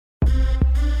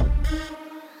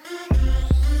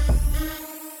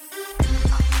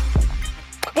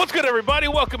What's good, everybody?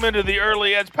 Welcome into the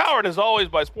Early Edge, powered as always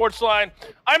by Sportsline.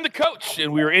 I'm the coach,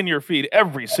 and we are in your feed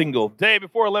every single day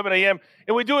before 11 a.m.,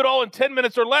 and we do it all in 10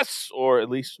 minutes or less, or at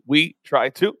least we try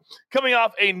to. Coming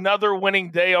off another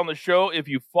winning day on the show, if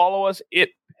you follow us, it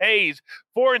pays.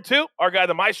 4-2, our guy,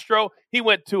 the Maestro, he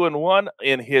went 2-1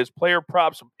 in his player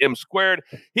props, M squared.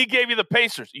 He gave you the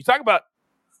Pacers. You talk about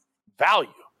value.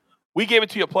 We gave it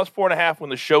to you at plus 4.5 when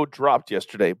the show dropped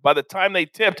yesterday. By the time they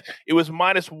tipped, it was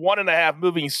minus 1.5,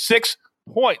 moving 6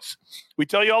 points. We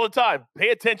tell you all the time, pay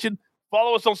attention,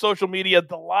 follow us on social media.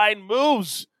 The line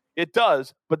moves. It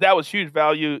does, but that was huge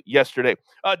value yesterday.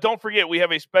 Don't forget, we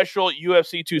have a special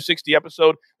UFC 260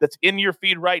 episode that's in your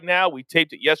feed right now. We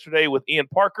taped it yesterday with Ian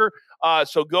Parker.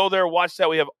 So go there, watch that.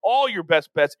 We have all your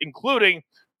best bets, including,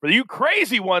 for you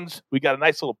crazy ones, we got a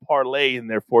nice little parlay in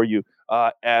there for you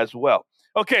as well.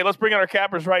 Okay, let's bring in our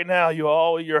cappers right now.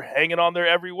 You're hanging on there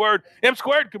every word. M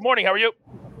squared, good morning. How are you?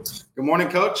 Good morning,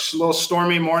 Coach. A little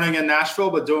stormy morning in Nashville,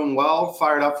 but doing well.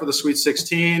 Fired up for the Sweet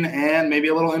 16 and maybe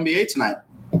a little NBA tonight.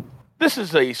 This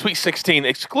is a Sweet 16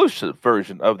 exclusive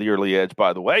version of the Early Edge,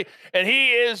 by the way. And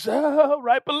he is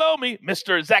right below me,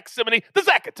 Mr. Zach Simony, the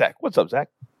Zach Attack. What's up, Zach?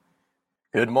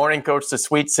 Good morning, Coach. The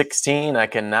Sweet 16. I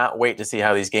cannot wait to see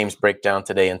how these games break down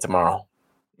today and tomorrow.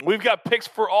 We've got picks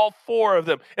for all 4 of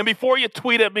them. And before you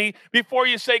tweet at me, before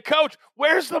you say, Coach,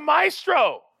 where's the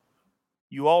Maestro?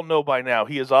 You all know by now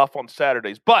he is off on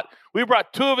Saturdays. But we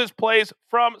brought 2 of his plays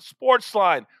from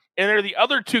Sportsline. And they're the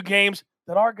other 2 games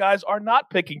that our guys are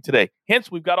not picking today. Hence,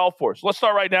 we've got all 4. So let's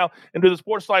start right now and do the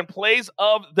Sportsline plays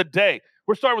of the day.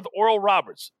 We're starting with Oral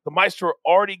Roberts. The Maestro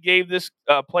already gave this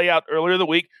play out earlier in the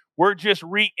week. We're just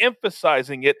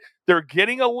re-emphasizing it. They're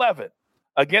getting 11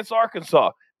 against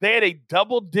Arkansas. They had a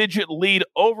double-digit lead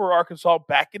over Arkansas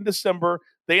back in December.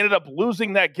 They ended up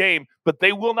losing that game, but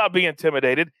they will not be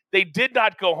intimidated. They did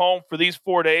not go home for these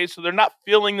 4 days, so they're not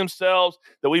feeling themselves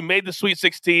that we made the Sweet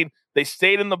 16. They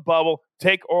stayed in the bubble.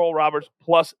 Take Oral Roberts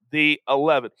plus the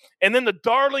 11. And then the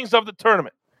darlings of the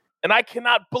tournament. And I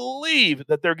cannot believe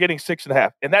that they're getting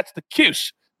 6.5. And that's the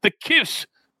Cuse. The Cuse.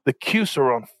 The Cuse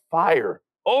are on fire.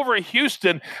 Over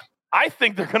Houston, I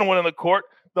think they're going to win in the court.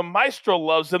 The Maestro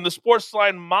loves them. The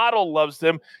Sportsline model loves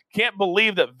them. Can't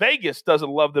believe that Vegas doesn't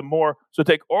love them more. So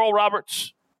take Oral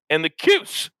Roberts and the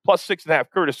Cuse plus 6.5,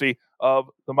 courtesy of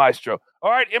the Maestro.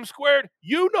 All right, M squared,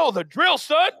 you know the drill,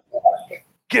 son.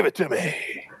 Give it to me.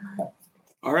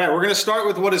 All right, we're going to start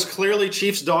with what is clearly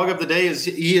Chiefs' dog of the day.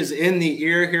 He is in the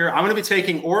ear here. I'm going to be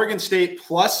taking Oregon State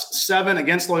plus 7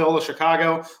 against Loyola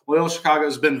Chicago. Loyola Chicago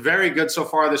has been very good so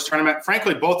far this tournament.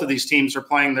 Frankly, both of these teams are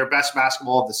playing their best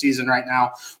basketball of the season right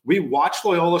now. We watched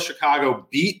Loyola Chicago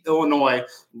beat Illinois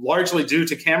largely due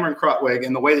to Cameron Krutwig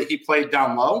and the way that he played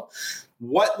down low.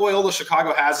 What Loyola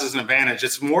Chicago has is an advantage.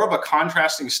 It's more of a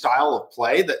contrasting style of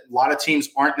play that a lot of teams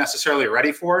aren't necessarily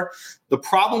ready for. The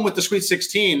problem with the Sweet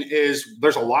 16 is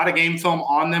there's a lot of game film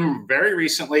on them very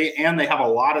recently, and they have a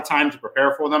lot of time to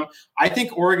prepare for them. I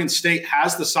think Oregon State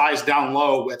has the size down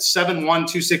low at 7'1",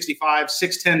 265,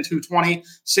 6'10", 220,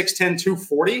 6'10",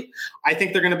 240. I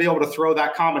think they're going to be able to throw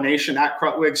that combination at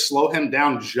Krutwig, slow him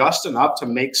down just enough to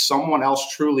make someone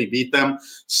else truly beat them.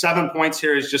 7 points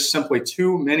here is just simply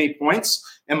too many points.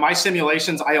 In my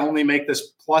simulations, I only make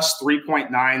this plus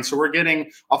 3.9. So we're getting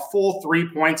a full 3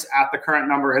 points at the current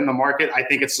number in the market. I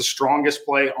think it's the strongest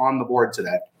play on the board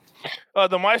today.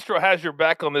 The Maestro has your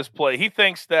back on this play. He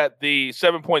thinks that the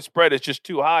 7-point spread is just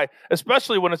too high,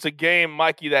 especially when it's a game,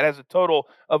 Mikey, that has a total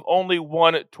of only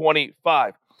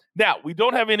 125. Now, we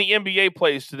don't have any NBA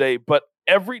plays today, but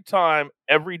every time,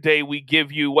 every day, we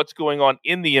give you what's going on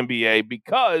in the NBA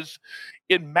because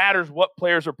it matters what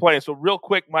players are playing. So real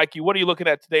quick, Mikey, what are you looking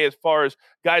at today as far as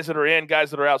guys that are in, guys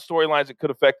that are out, storylines that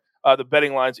could affect the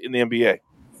betting lines in the NBA?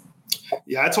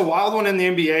 Yeah, it's a wild one in the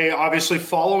NBA. Obviously,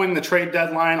 following the trade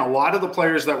deadline, a lot of the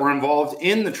players that were involved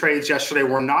in the trades yesterday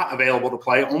were not available to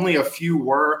play. Only a few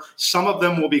were. Some of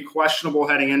them will be questionable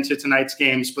heading into tonight's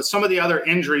games. But some of the other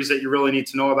injuries that you really need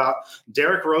to know about,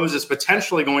 Derrick Rose is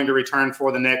potentially going to return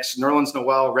for the Knicks. Nerlens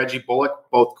Noel, Reggie Bullock,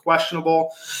 both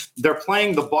questionable. They're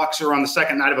playing the Bucks are on the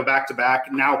second night of a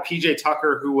back-to-back. Now, PJ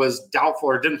Tucker, who was doubtful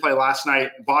or didn't play last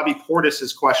night, Bobby Portis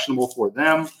is questionable for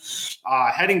them.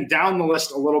 Heading down the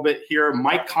list a little bit here,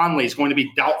 Mike Conley is going to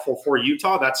be doubtful for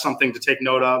Utah. That's something to take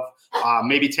note of.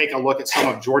 maybe take a look at some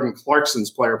of Jordan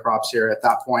Clarkson's player props here at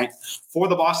that point. For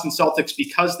the Boston Celtics,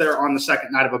 because they're on the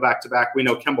second night of a back-to-back, we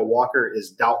know Kemba Walker is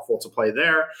doubtful to play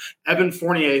there. Evan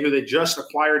Fournier, who they just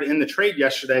acquired in the trade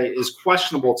yesterday, is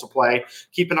questionable to play.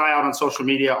 Keep an eye out on social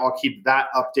media. I'll keep that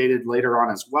updated later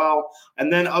on as well.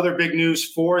 And then other big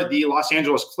news for the Los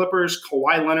Angeles Clippers,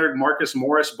 Kawhi Leonard, Marcus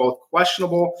Morris, both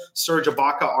questionable. Serge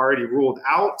Ibaka already ruled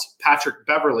out. Patrick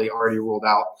Beverley already ruled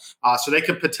out. So they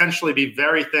could potentially be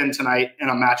very thin tonight in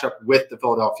a matchup with the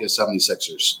Philadelphia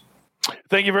 76ers.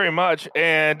 Thank you very much.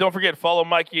 And don't forget, follow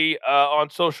Mikey on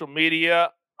social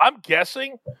media. I'm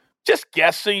guessing, just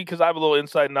guessing, because I have a little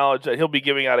inside knowledge that he'll be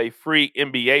giving out a free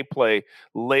NBA play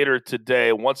later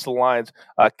today once the lines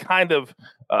kind of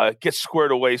get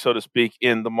squared away, so to speak,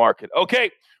 in the market.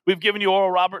 Okay, we've given you Oral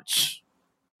Roberts.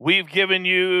 We've given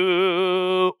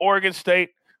you Oregon State.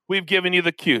 We've given you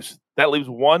the Cuse. That leaves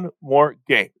one more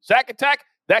game. Zach Attack,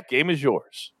 that game is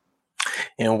yours.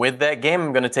 And with that game,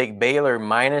 I'm going to take Baylor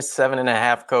minus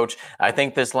 7.5, Coach. I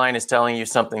think this line is telling you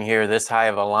something here, this high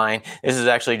of a line. This is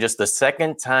actually just the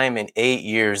second time in 8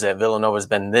 years that Villanova has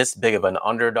been this big of an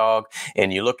underdog.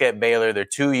 And you look at Baylor, their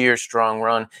 2-year strong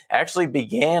run actually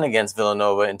began against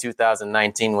Villanova in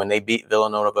 2019 when they beat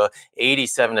Villanova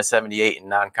 87-78 in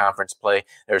non-conference play.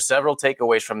 There are several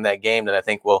takeaways from that game that I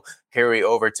think will carry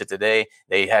over to today.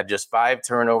 They had just 5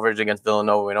 turnovers against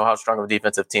Villanova. We know how strong of a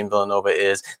defensive team Villanova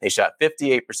is. They shot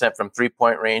 58% from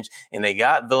three-point range, and they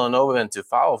got Villanova into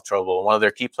foul trouble. One of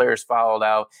their key players fouled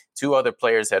out. 2 other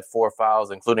players had 4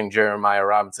 fouls, including Jeremiah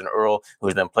Robinson Earl,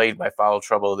 who's been plagued by foul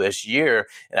trouble this year.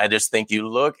 And I just think you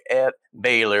look at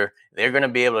Baylor, they're going to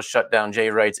be able to shut down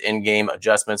Jay Wright's in-game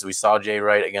adjustments. We saw Jay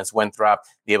Wright against Winthrop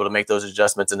be able to make those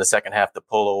adjustments in the second half to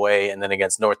pull away. And then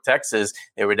against North Texas,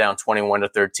 they were down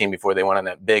 21-13 before they went on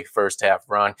that big first half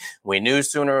run. We knew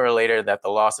sooner or later that the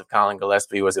loss of Colin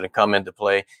Gillespie was going to come into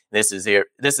play. This is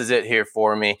it here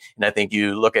for me. And I think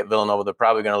you look at Villanova, they're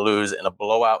probably going to lose in a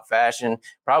blowout fashion,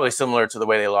 probably similar to the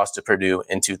way they lost to Purdue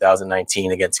in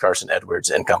 2019 against Carson Edwards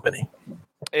and company.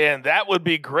 And that would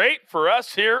be great for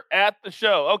us here at the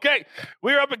show. Okay,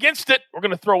 we're up against it. We're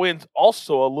going to throw in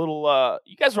also a little,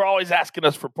 you guys are always asking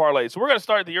us for parlays. So we're going to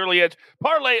start the early edge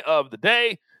parlay of the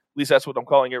day. At least that's what I'm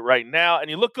calling it right now. And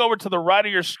you look over to the right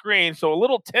of your screen. So a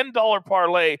little $10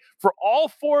 parlay for all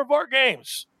 4 of our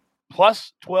games,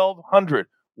 plus 1,200.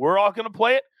 We're all going to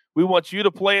play it. We want you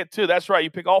to play it too. That's right. You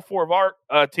pick all 4 of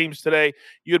our teams today.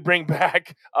 You'd bring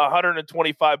back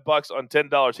 $125 on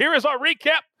 $10. Here is our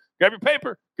recap. Grab your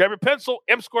paper, grab your pencil.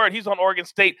 M Squared, he's on Oregon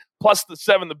State, plus the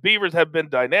 7. The Beavers have been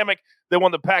dynamic. They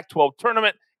won the Pac-12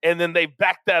 tournament, and then they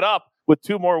backed that up with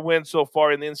 2 more wins so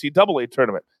far in the NCAA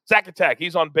tournament. Zach Attack,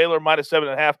 he's on Baylor, minus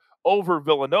 7.5 over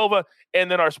Villanova. And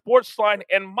then our sports line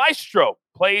and Maestro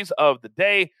plays of the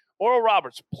day, Oral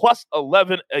Roberts, plus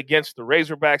 11 against the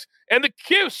Razorbacks. And the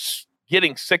Cuse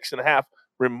getting 6.5,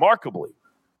 remarkably,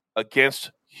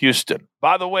 against Houston.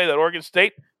 By the way, that Oregon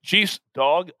State Chiefs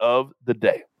dog of the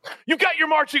day. You've got your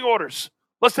marching orders.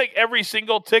 Let's take every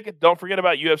single ticket. Don't forget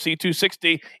about UFC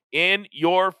 260 in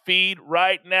your feed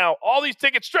right now. All these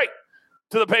tickets straight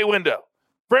to the pay window.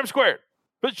 For M Squared,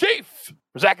 for the Chief,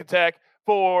 for Zach Attack,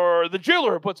 for the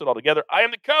jeweler who puts it all together. I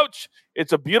am the coach.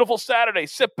 It's a beautiful Saturday.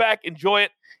 Sit back, enjoy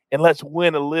it, and let's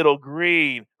win a little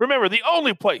green. Remember, the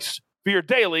only place for your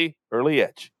daily early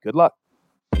edge. Good luck.